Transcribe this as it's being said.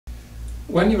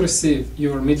When you receive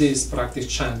your MIDI's practice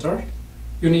chanter,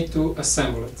 you need to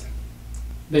assemble it.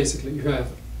 Basically, you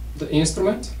have the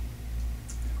instrument,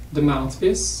 the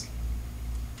mouthpiece,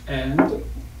 and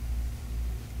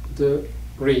the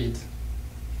reed.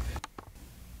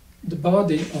 The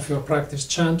body of your practice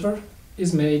chanter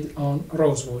is made on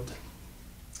rosewood.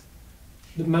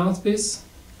 The mouthpiece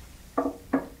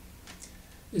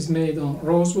is made on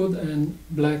rosewood and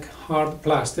black hard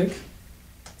plastic,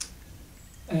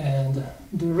 and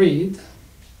the reed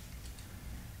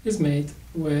is made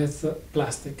with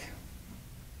plastic.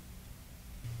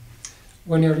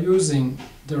 When you're using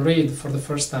the reed for the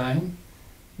first time,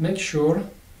 make sure,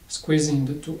 squeezing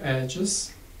the two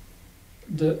edges,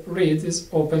 the reed is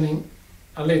opening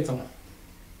a little,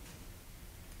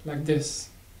 like this.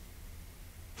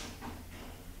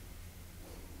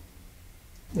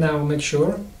 Now make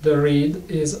sure the reed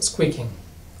is squeaking.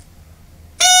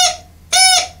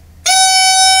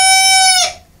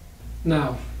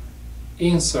 Now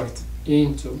insert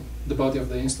into the body of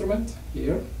the instrument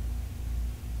here.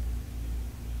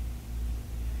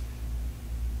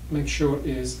 Make sure it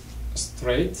is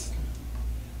straight.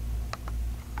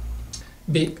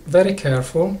 Be very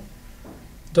careful,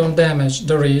 don't damage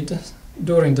the reed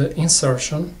during the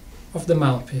insertion of the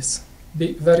mouthpiece.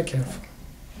 Be very careful.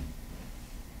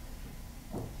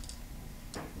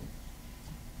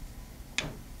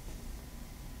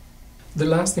 The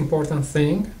last important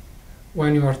thing,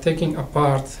 when you are taking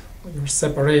apart, you're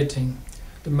separating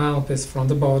the mouthpiece from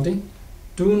the body,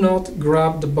 do not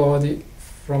grab the body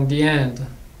from the end.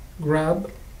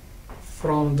 Grab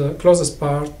from the closest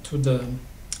part to the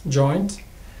joint,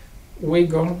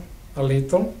 wiggle a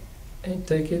little and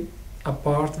take it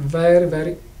apart very,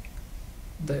 very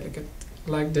delicate,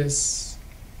 like this.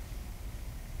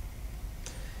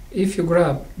 If you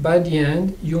grab by the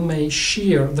end, you may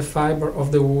shear the fiber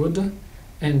of the wood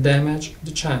and damage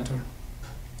the chanter.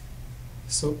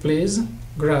 So please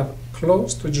grab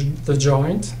close to the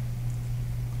joint,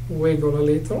 wiggle a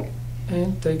little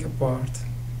and take apart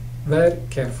very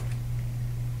carefully.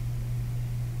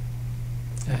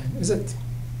 And is it.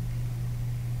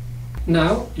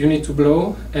 Now you need to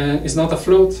blow, and it's not a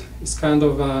flute, it's kind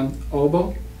of an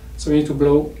oboe, so you need to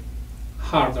blow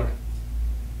harder.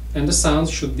 And the sound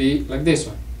should be like this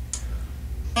one.